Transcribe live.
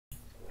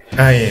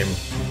I am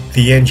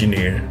the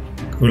engineer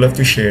who loves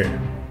to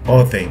share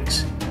all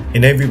things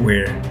and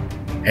everywhere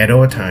at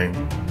all time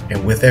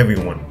and with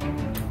everyone.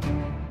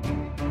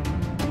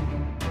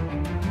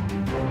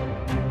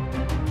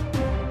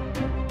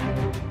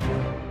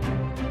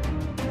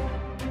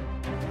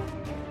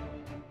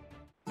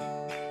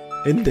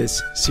 In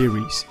this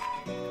series,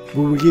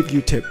 we will give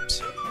you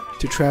tips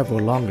to travel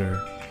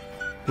longer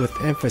with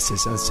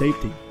emphasis on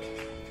safety,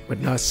 but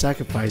not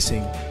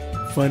sacrificing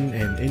fun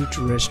and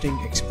interesting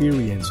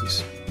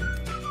experiences.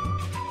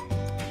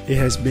 It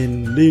has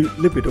been a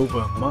little bit over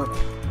a month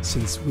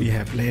since we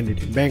have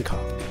landed in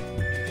Bangkok,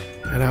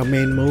 and our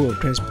main mode of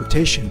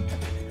transportation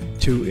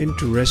to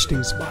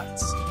interesting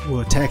spots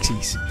were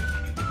taxis.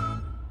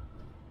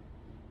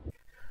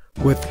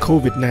 With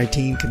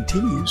COVID-19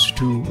 continues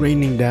to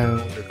raining down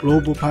the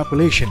global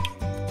population,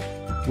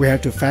 we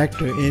have to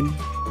factor in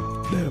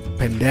the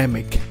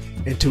pandemic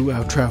into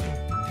our travel.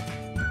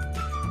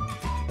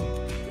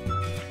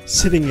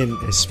 Sitting in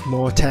a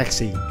small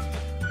taxi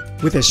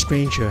with a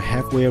stranger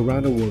halfway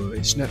around the world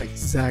is not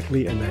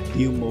exactly an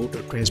ideal mode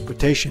of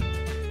transportation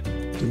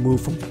to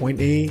move from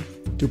point A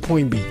to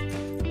point B.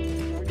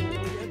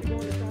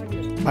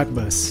 Baht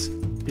Bus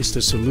is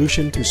the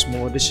solution to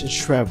small distance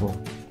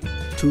travel,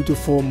 2 to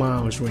 4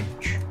 miles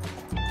range.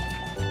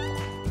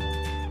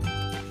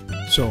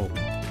 So,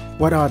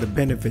 what are the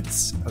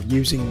benefits of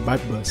using Baht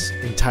Bus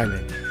in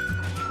Thailand?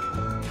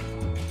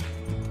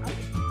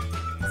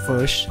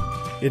 First,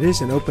 it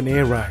is an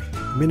open-air ride,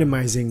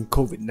 minimizing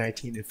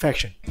COVID-19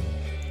 infection.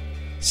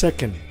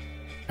 Second,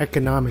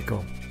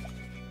 economical.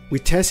 We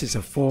tested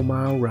a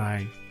 4-mile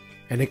ride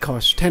and it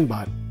costs 10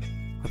 baht,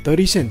 or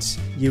 30 cents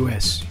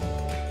US.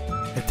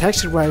 A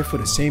taxi ride for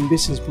the same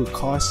distance would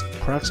cost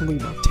approximately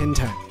about 10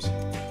 times.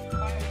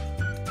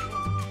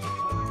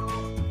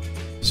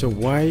 So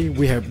why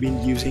we have been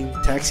using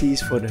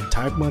taxis for the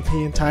entire month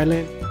here in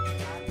Thailand?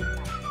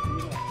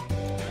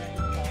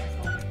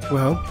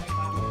 Well,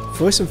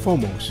 first and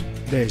foremost,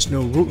 there is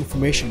no route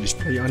information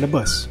display on the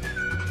bus,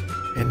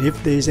 and if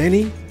there is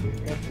any,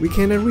 we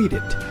cannot read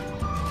it.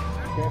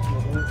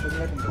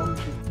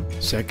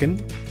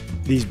 Second,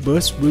 these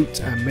bus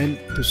routes are meant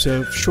to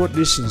serve short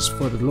distance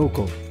for the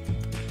local.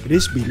 It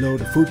is below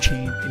the food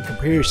chain in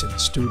comparison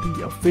to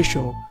the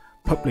official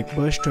Public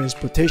Bus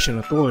Transportation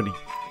Authority,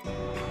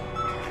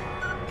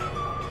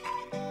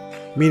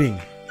 meaning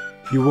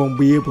you won't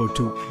be able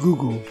to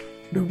Google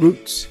the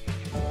routes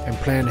and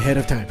plan ahead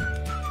of time.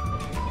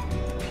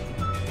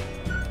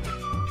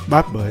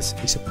 Baht Bus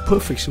is a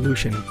perfect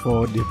solution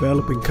for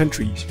developing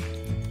countries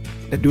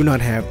that do not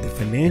have the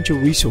financial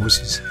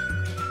resources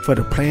for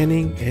the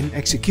planning and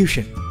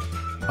execution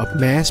of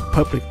mass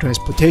public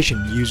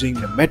transportation using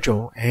the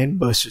metro and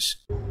buses.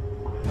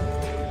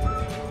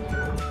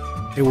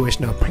 It was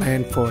not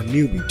planned for a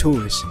newbie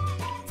tourist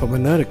from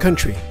another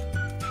country.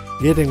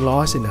 Getting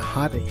lost in the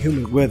hot and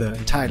humid weather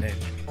in Thailand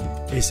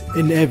is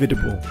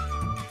inevitable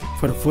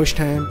for the first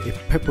time if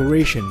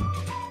preparation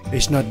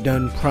is not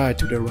done prior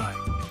to the ride.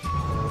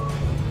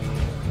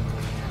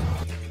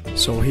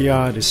 So here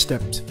are the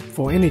steps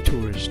for any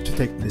tourist to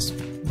take this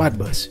Baht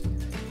Bus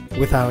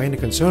without any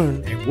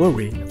concern and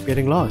worry of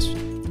getting lost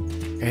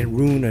and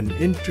ruin an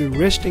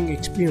interesting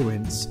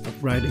experience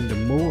of riding the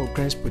mode of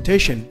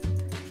transportation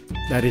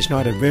that is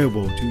not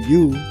available to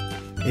you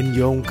in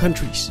your own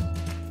countries.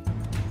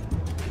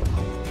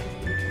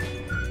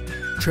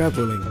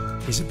 Traveling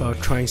is about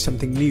trying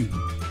something new,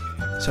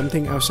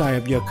 something outside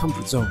of your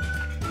comfort zone,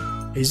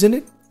 isn't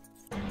it?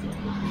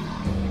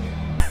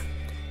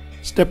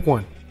 Step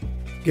 1.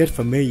 Get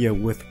familiar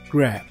with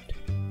Grab,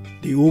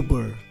 the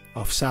Uber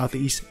of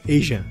Southeast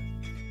Asia,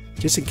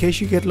 just in case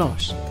you get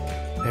lost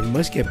and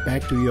must get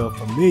back to your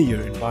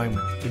familiar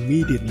environment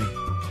immediately.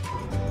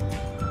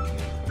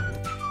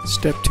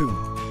 Step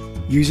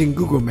 2. Using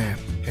Google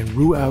Maps and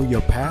rule out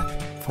your path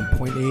from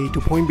point A to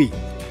point B.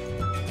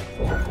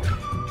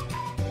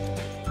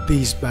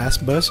 These bus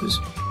buses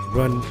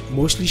run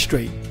mostly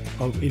straight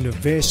or in a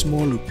very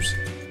small loops.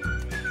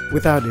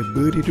 Without the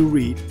ability to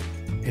read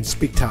and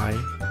speak Thai,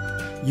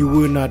 you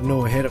will not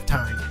know ahead of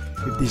time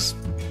if this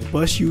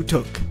bus you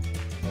took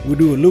will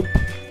do a loop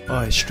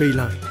or a straight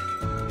line.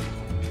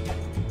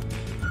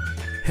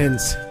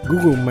 Hence,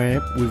 Google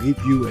Maps will give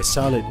you a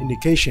solid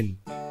indication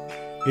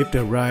if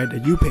the ride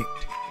that you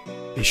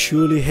picked is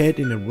surely head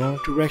in the wrong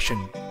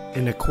direction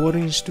in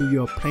accordance to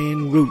your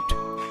planned route.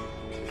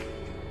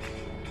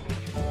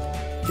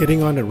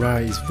 Getting on the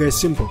ride is very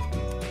simple.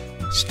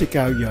 Stick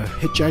out your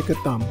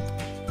hitchhiker thumb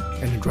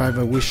and the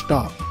driver will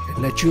stop and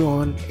let you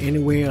on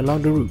anywhere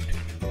along the route.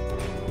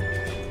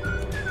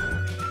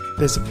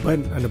 There's a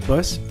button on the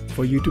bus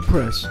for you to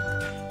press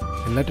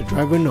and let the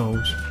driver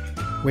know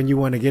when you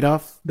want to get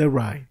off the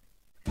ride.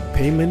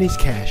 Payment is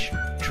cash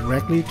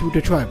directly to the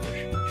driver.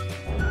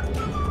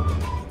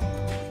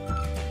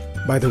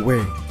 By the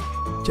way,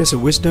 just a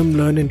wisdom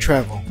learned in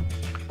travel.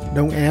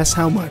 Don't ask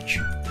how much.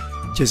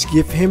 Just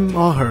give him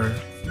or her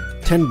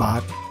 10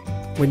 baht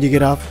when you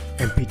get off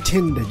and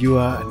pretend that you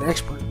are an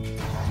expert.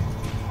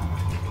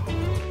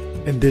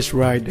 In this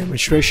ride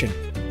demonstration,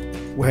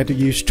 we had to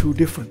use two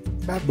different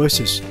Baht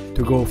buses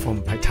to go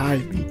from Thai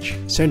Beach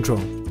Central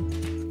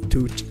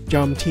to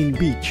Jam Tin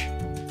Beach,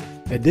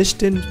 a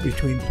distance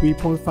between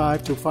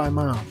 3.5 to 5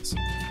 miles,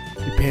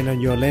 depending on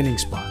your landing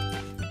spot.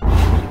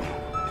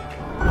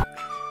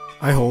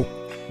 I hope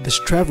this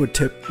travel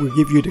tip will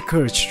give you the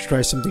courage to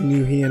try something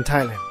new here in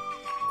Thailand.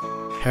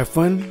 Have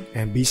fun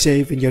and be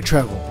safe in your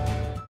travel.